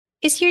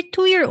Is your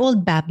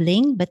 2-year-old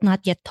babbling but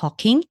not yet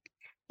talking?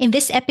 In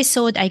this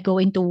episode, I go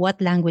into what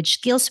language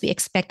skills we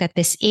expect at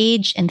this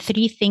age and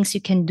 3 things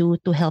you can do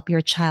to help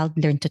your child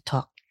learn to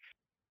talk.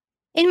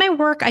 In my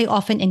work, I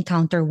often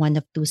encounter one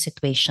of two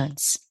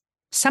situations.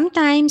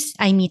 Sometimes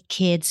I meet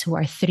kids who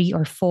are 3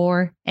 or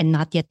 4 and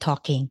not yet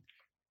talking.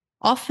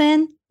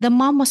 Often, the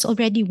mom was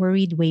already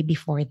worried way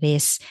before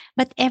this,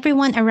 but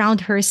everyone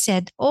around her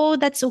said, "Oh,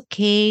 that's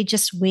okay,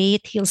 just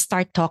wait, he'll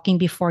start talking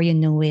before you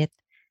know it."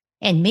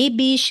 And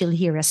maybe she'll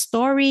hear a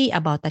story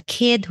about a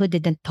kid who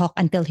didn't talk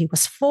until he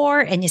was 4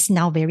 and is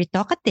now very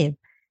talkative.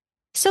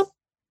 So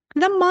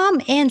the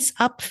mom ends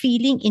up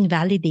feeling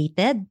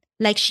invalidated,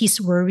 like she's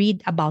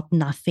worried about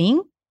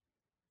nothing.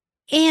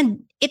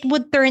 And it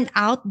would turn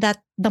out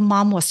that the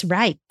mom was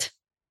right.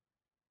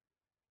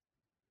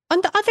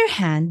 On the other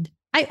hand,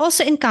 I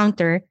also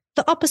encounter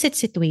the opposite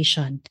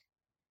situation.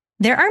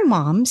 There are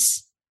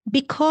moms,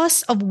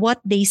 because of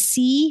what they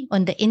see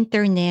on the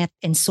internet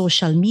and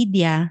social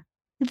media,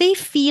 they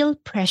feel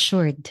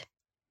pressured.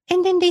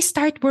 And then they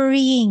start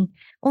worrying.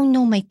 Oh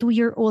no, my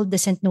 2-year-old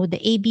doesn't know the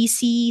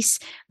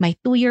ABCs. My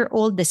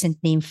 2-year-old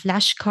doesn't name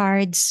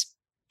flashcards.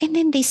 And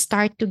then they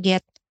start to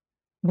get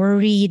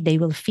worried. They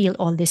will feel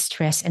all this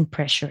stress and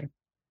pressure.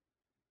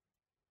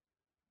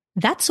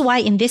 That's why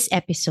in this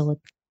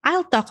episode,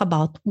 I'll talk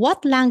about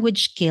what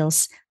language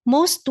skills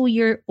most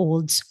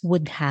 2-year-olds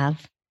would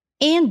have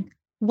and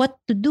what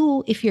to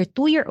do if your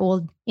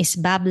 2-year-old is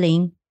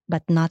babbling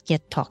but not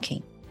yet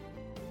talking.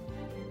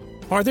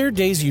 Are there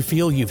days you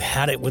feel you've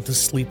had it with the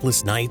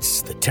sleepless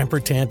nights, the temper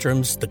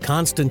tantrums, the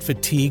constant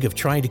fatigue of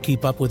trying to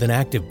keep up with an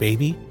active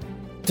baby?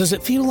 Does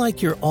it feel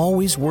like you're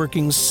always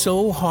working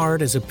so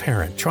hard as a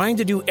parent, trying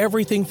to do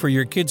everything for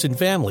your kids and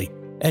family,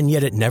 and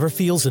yet it never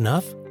feels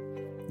enough?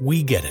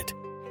 We get it.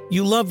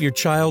 You love your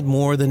child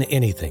more than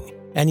anything,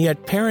 and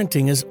yet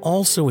parenting is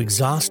also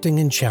exhausting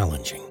and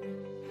challenging,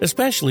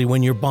 especially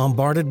when you're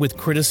bombarded with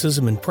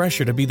criticism and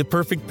pressure to be the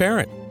perfect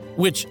parent,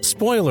 which,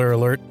 spoiler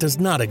alert, does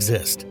not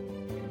exist.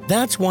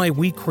 That's why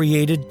we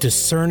created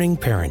Discerning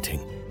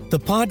Parenting, the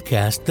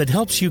podcast that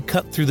helps you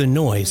cut through the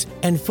noise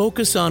and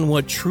focus on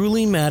what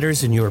truly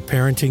matters in your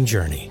parenting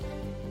journey.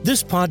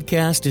 This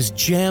podcast is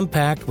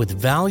jam-packed with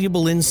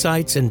valuable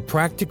insights and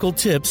practical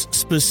tips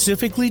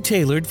specifically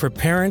tailored for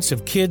parents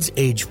of kids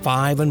age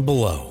 5 and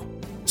below.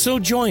 So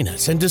join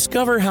us and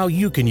discover how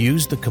you can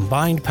use the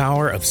combined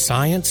power of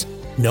science,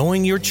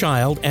 knowing your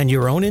child, and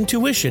your own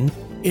intuition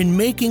in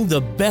making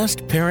the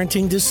best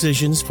parenting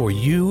decisions for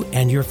you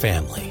and your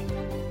family.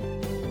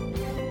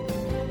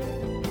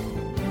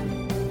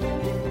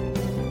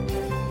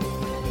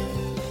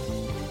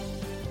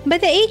 By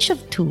the age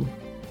of 2,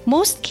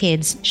 most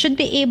kids should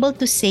be able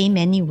to say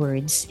many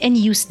words and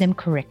use them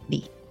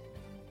correctly.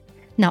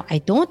 Now, I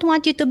don't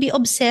want you to be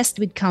obsessed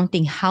with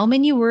counting how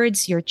many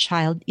words your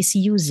child is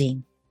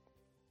using.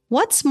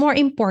 What's more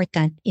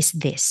important is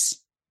this: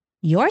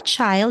 your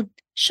child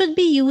should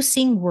be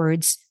using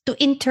words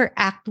to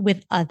interact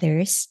with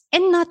others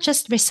and not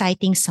just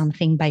reciting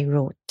something by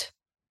rote.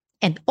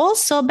 And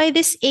also, by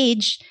this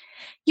age,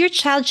 your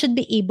child should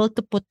be able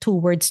to put 2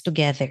 words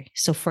together.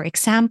 So, for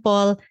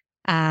example,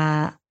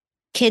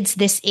 kids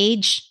this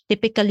age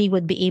typically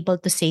would be able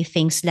to say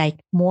things like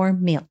more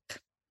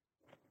milk.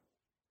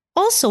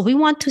 Also, we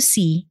want to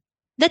see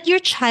that your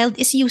child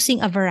is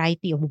using a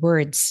variety of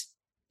words.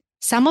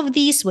 Some of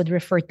these would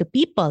refer to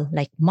people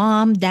like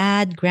mom,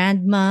 dad,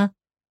 grandma,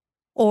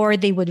 or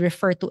they would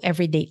refer to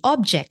everyday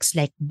objects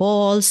like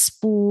ball,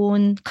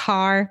 spoon,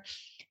 car,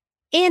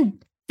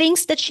 and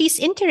things that she's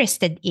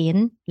interested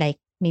in, like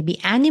maybe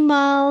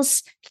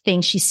animals,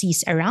 things she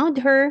sees around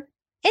her.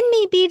 And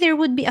maybe there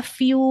would be a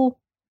few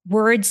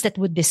words that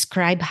would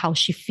describe how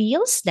she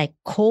feels, like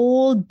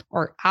cold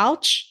or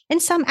ouch,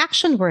 and some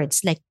action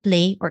words like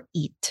play or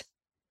eat.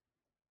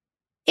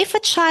 If a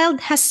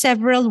child has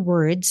several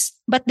words,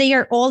 but they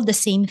are all the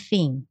same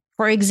thing,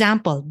 for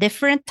example,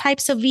 different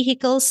types of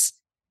vehicles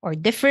or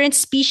different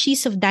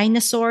species of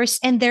dinosaurs,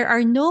 and there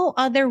are no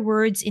other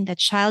words in the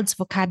child's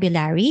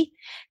vocabulary,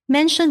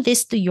 mention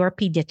this to your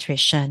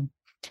pediatrician.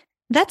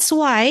 That's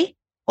why,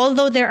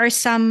 although there are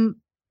some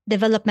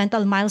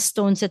developmental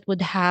milestones that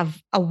would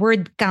have a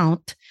word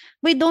count,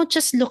 we don't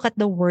just look at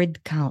the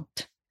word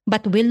count,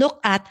 but we look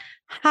at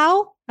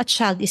how a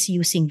child is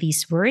using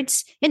these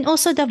words and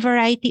also the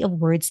variety of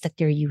words that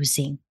they're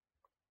using.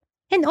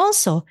 And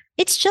also,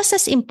 it's just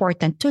as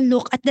important to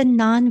look at the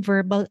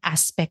nonverbal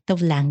aspect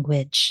of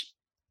language.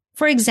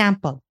 For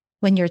example,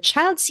 when your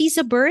child sees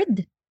a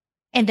bird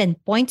and then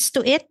points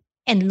to it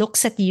and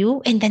looks at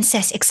you and then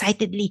says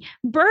excitedly,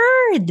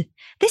 "Bird!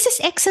 This is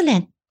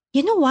excellent."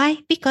 You know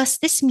why? Because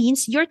this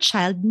means your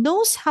child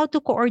knows how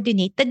to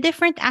coordinate the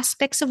different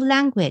aspects of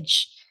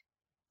language.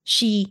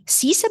 She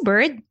sees a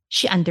bird,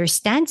 she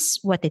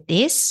understands what it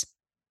is,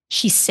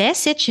 she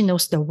says it, she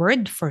knows the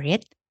word for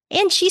it,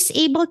 and she's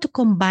able to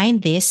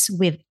combine this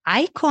with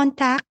eye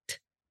contact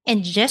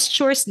and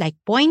gestures like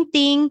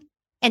pointing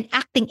and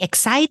acting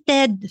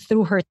excited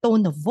through her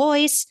tone of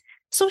voice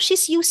So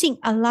she's using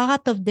a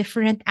lot of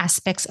different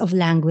aspects of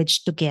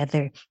language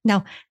together.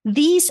 Now,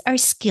 these are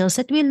skills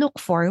that we look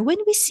for when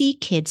we see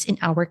kids in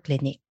our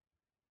clinic.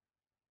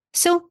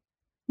 So,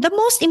 the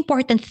most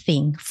important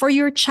thing for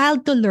your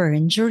child to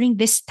learn during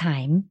this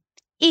time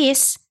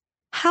is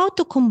how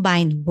to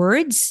combine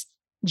words,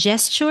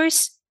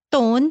 gestures,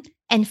 tone,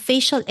 and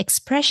facial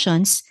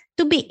expressions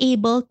to be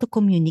able to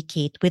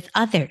communicate with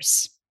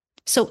others.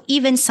 So,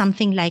 even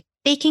something like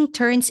taking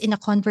turns in a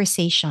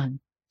conversation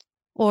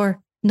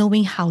or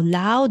knowing how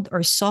loud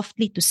or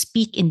softly to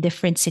speak in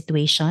different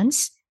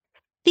situations,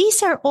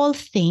 these are all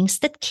things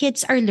that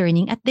kids are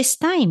learning at this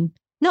time.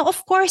 Now,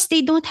 of course,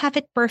 they don't have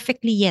it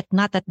perfectly yet,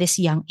 not at this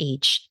young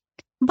age.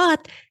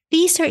 But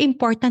these are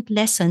important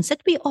lessons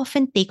that we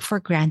often take for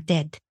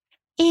granted.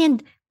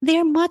 And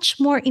they're much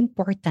more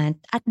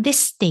important at this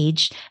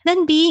stage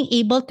than being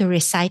able to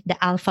recite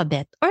the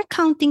alphabet or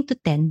counting to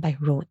 10 by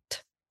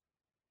rote.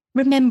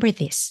 Remember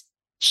this,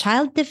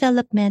 child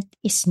development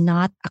is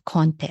not a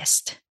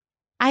contest.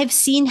 I've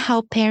seen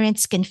how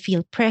parents can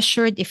feel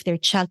pressured if their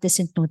child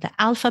doesn't know the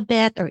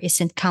alphabet or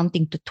isn't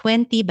counting to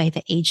 20 by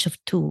the age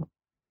of 2.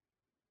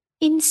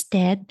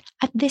 Instead,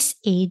 at this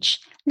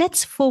age,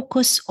 let's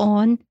focus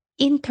on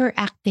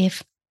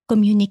interactive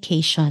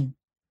communication.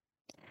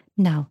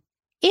 Now,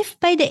 if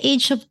by the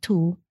age of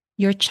 2,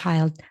 your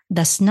child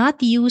does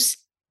not use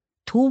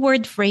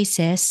two-word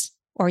phrases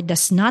or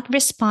does not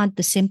respond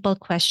to simple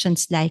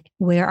questions like,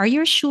 "Where are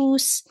your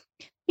shoes?"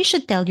 you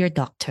should tell your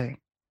doctor.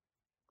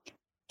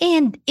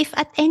 And if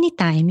at any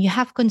time you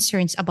have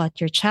concerns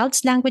about your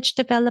child's language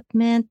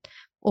development,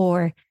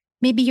 or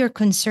maybe you're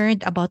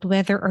concerned about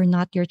whether or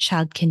not your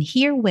child can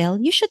hear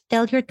well, you should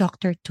tell your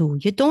doctor too.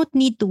 You don't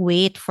need to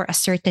wait for a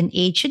certain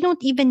age. You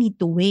don't even need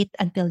to wait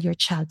until your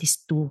child is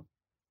 2.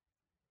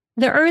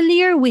 The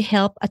earlier we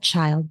help a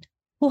child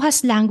who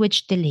has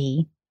language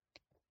delay,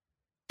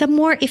 the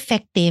more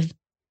effective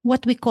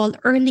what we call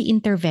early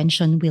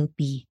intervention will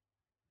be.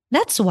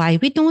 That's why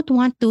we don't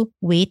want to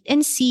wait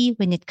and see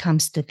when it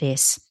comes to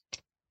this.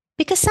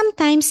 Because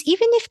sometimes,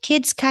 even if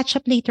kids catch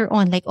up later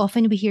on, like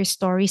often we hear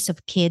stories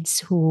of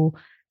kids who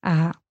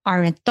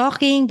aren't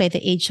talking by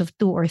the age of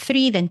 2 or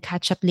 3, then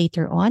catch up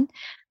later on.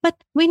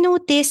 But we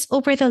notice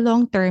over the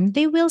long term,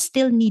 they will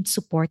still need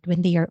support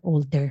when they are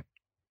older.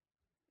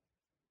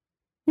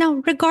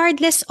 Now,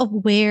 regardless of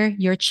where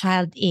your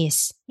child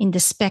is in the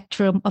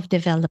spectrum of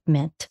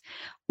development,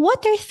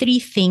 what are 3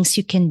 things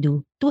you can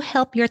do to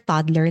help your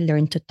toddler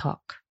learn to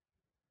talk?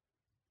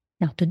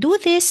 Now, to do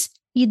this,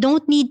 you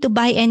don't need to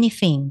buy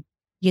anything.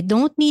 You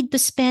don't need to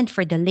spend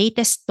for the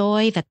latest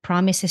toy that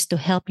promises to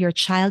help your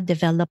child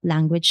develop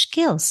language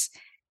skills.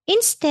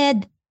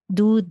 Instead,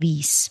 do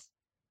these.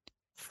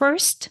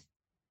 First,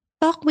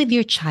 talk with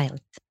your child.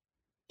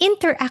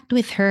 Interact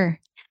with her.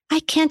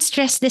 I can't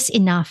stress this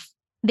enough.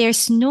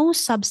 There's no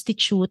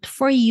substitute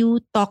for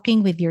you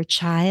talking with your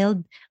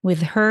child,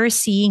 with her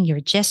seeing your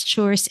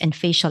gestures and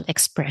facial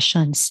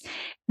expressions.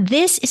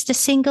 This is the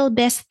single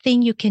best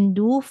thing you can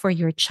do for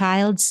your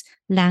child's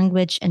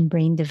language and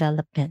brain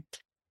development.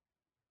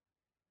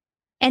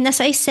 And as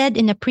I said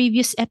in a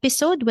previous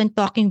episode when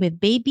talking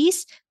with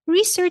babies,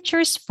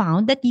 researchers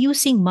found that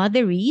using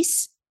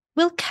motherese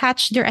will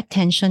catch their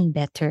attention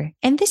better.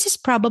 And this is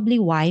probably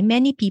why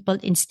many people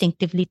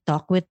instinctively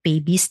talk with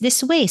babies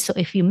this way. So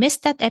if you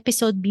missed that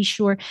episode, be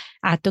sure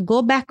to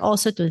go back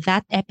also to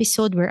that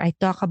episode where I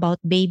talk about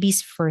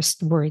babies'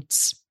 first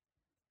words.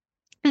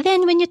 And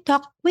then when you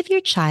talk with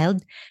your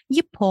child,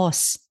 you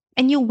pause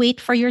and you wait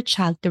for your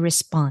child to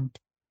respond.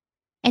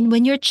 And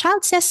when your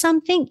child says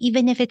something,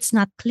 even if it's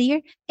not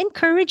clear,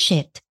 encourage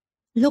it.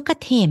 Look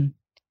at him.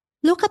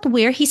 Look at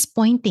where he's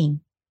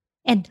pointing.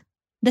 And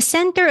the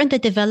Center on the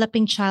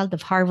Developing Child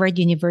of Harvard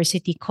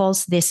University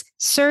calls this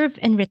serve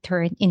and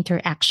return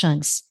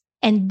interactions.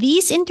 And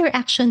these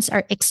interactions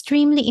are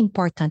extremely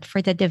important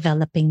for the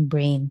developing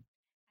brain.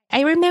 I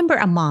remember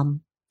a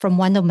mom from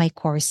one of my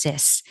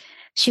courses.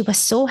 She was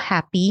so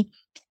happy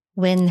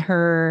when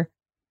her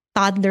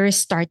toddler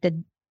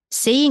started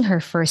saying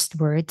her first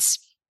words.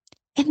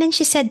 And then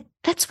she said,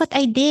 "That's what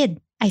I did.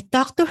 I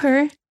talked to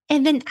her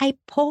and then I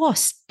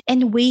paused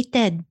and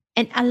waited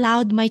and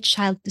allowed my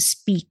child to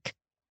speak."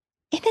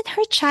 And then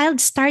her child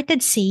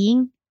started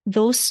saying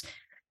those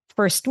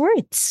first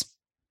words.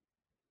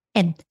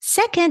 And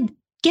second,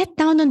 get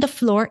down on the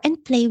floor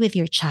and play with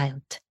your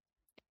child.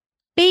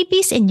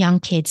 Babies and young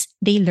kids,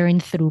 they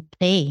learn through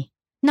play.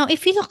 Now,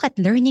 if you look at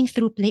learning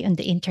through play on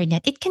the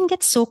internet, it can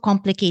get so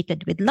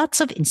complicated with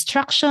lots of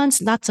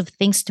instructions, lots of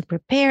things to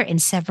prepare,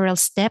 and several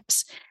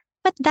steps.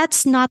 But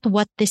that's not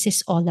what this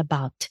is all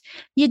about.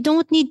 You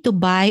don't need to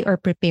buy or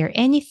prepare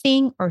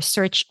anything or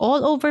search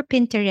all over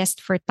Pinterest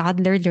for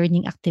toddler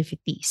learning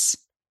activities.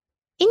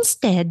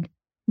 Instead,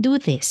 do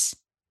this.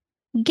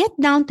 Get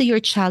down to your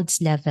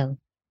child's level,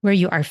 where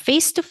you are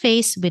face to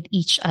face with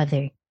each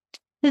other.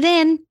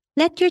 Then,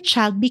 let your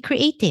child be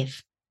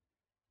creative.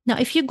 Now,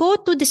 if you go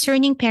to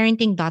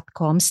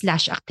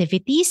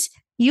discerningparenting.com/activities,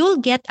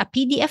 you'll get a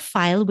PDF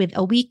file with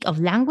a week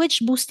of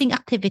language boosting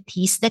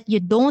activities that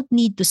you don't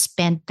need to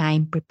spend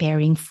time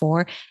preparing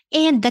for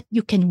and that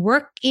you can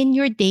work in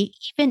your day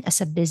even as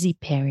a busy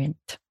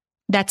parent.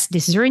 That's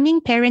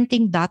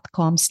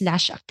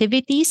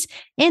discerningparenting.com/activities,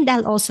 and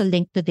I'll also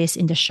link to this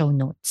in the show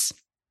notes.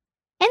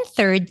 And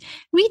third,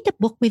 read the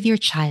book with your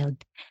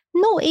child.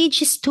 No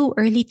age is too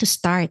early to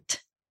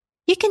start.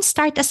 You can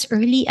start as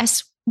early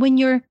as when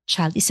your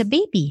child is a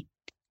baby.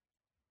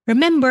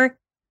 Remember,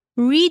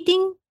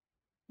 reading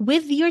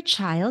with your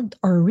child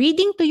or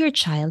reading to your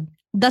child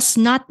does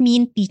not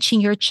mean teaching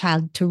your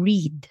child to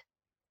read.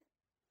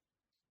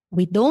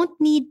 We don't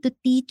need to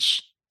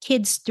teach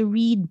kids to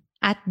read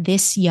at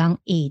this young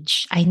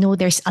age. I know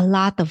there's a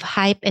lot of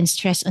hype and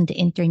stress on the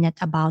internet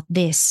about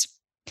this.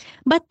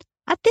 But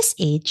at this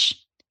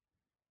age,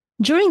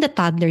 during the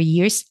toddler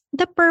years,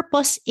 the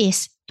purpose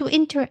is to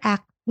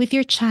interact with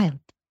your child.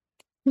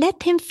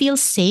 Let him feel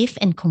safe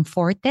and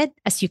comforted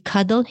as you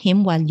cuddle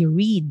him while you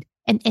read,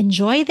 and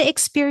enjoy the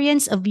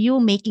experience of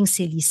you making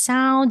silly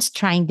sounds,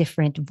 trying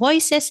different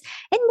voices,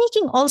 and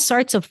making all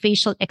sorts of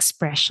facial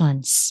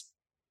expressions.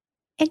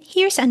 And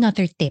here's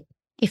another tip.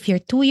 If your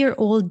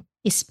 2-year-old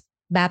is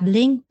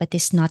babbling but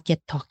is not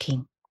yet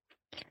talking.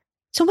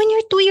 So when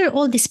your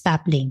 2-year-old is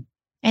babbling,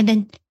 and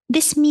then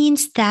this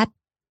means that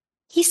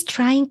he's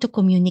trying to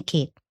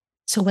communicate.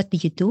 So what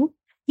do?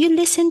 You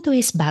listen to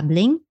his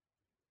babbling,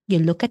 you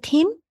look at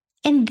him,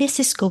 and this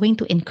is going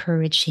to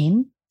encourage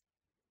him.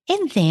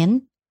 And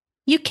then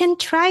you can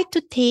try to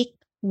take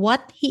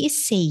what he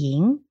is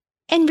saying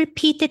and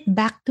repeat it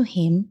back to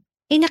him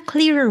in a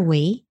clearer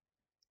way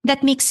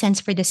that makes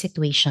sense for the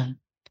situation.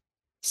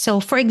 So,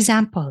 for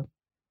example,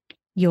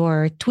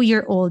 your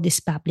 2-year-old is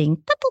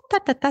babbling, ta ta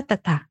ta ta ta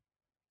ta.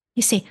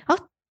 You say,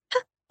 oh,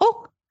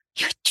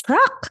 your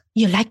truck.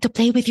 You like to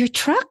play with your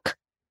truck?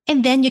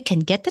 And then you can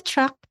get the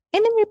truck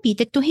and then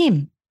repeat it to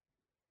him.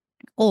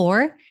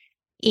 Or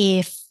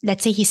if,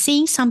 let's say, he's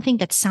saying something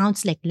that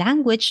sounds like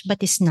language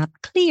but is not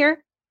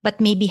clear, but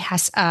maybe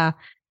has a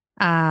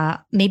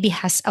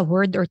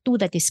word or two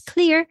that is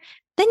clear,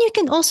 then you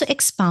can also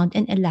expound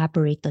and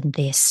elaborate on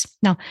this.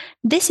 Now,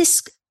 this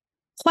is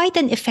quite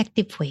an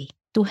effective way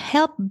to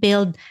help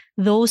build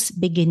those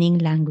beginning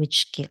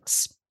language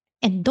skills.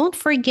 And don't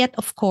forget,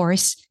 of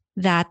course,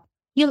 that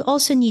you'll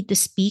also need to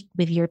speak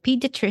with your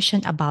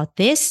pediatrician about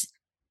this.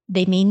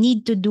 They may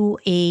need to do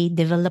a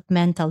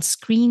developmental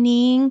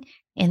screening,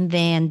 and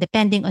then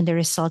depending on the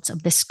results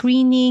of the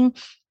screening,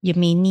 you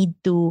may need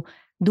to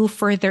do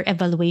further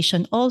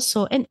evaluation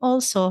also, and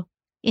also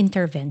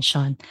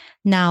intervention.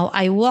 Now,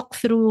 I walk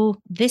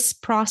through this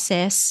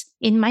process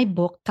in my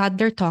book,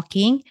 Toddler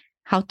Talking: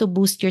 How to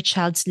Boost Your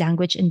Child's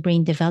Language and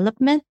Brain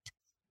Development.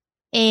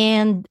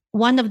 And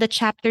one of the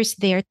chapters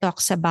there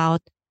talks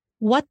about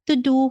what to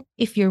do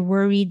if you're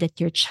worried that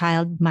your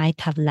child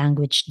might have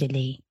language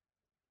delay.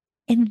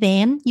 And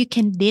then you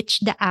can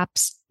ditch the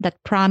apps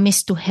that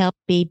promise to help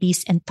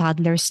babies and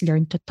toddlers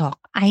learn to talk.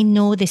 I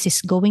know this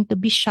is going to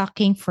be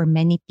shocking for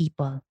many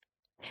people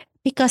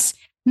because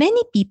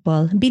many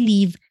people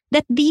believe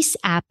that these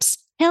apps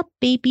help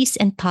babies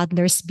and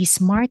toddlers be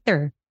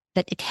smarter,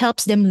 that it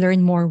helps them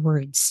learn more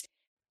words.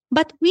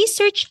 But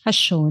research has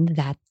shown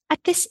that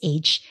at this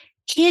age,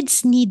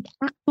 kids need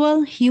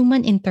actual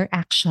human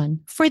interaction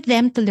for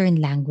them to learn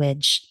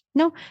language.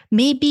 Now,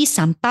 maybe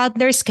some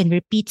toddlers can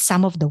repeat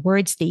some of the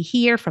words they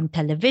hear from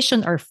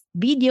television or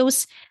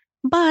videos,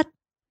 but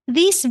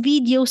these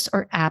videos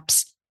or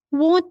apps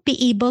won't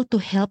be able to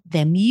help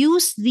them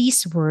use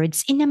these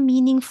words in a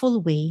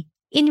meaningful way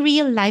in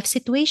real life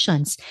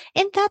situations.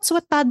 And that's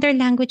what toddler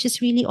language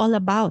is really all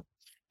about.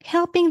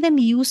 Helping them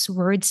use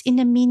words in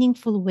a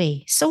meaningful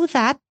way so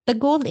that the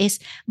goal is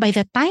by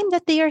the time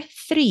that they are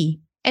 3,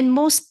 and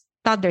most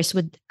toddlers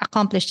would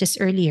accomplish this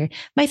earlier,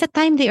 by the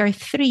time they are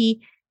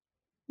 3,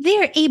 they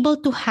are able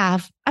to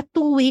have a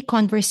two-way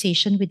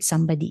conversation with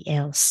somebody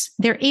else.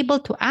 They're able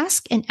to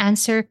ask and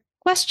answer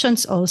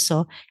questions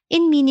also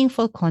in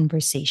meaningful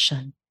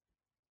conversation.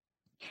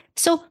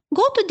 So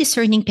go to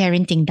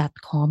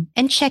discerningparenting.com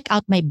and check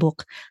out my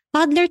book,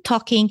 Toddler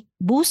Talking: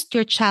 Boost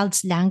Your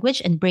Child's Language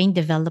and Brain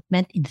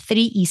Development in 3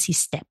 Easy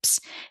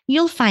Steps.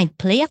 You'll find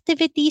play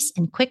activities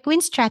and quick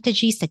win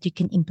strategies that you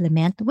can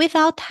implement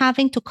without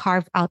having to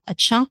carve out a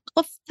chunk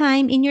of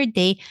time in your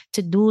day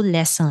to do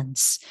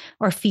lessons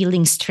or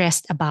feeling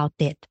stressed about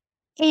it.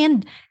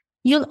 And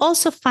you'll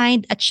also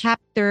find a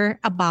chapter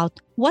about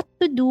what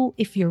to do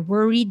if you're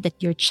worried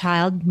that your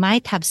child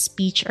might have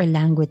speech or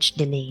language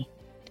delay.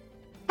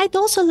 I'd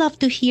also love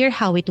to hear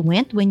how it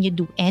went when you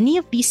do any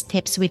of these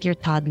tips with your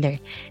toddler.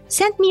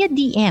 Send me a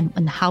DM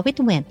on how it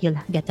went. You'll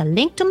get a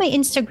link to my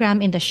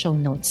Instagram in the show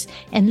notes.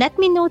 And let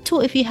me know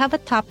too if you have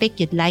a topic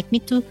you'd like me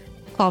to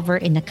cover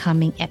in a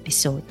coming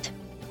episode.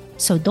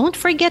 So don't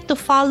forget to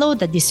follow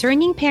the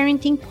Discerning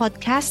Parenting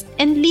podcast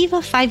and leave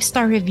a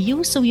 5-star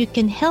review so you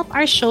can help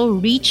our show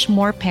reach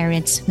more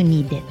parents who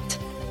need it.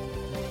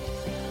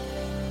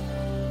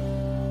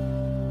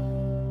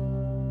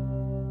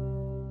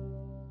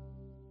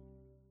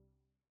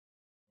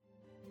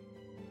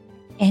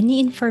 Any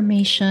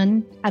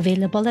information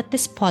available at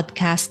this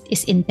podcast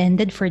is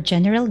intended for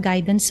general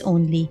guidance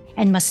only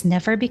and must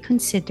never be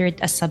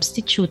considered a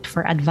substitute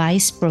for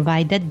advice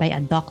provided by a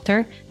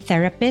doctor,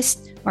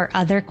 therapist, or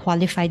other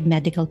qualified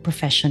medical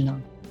professional.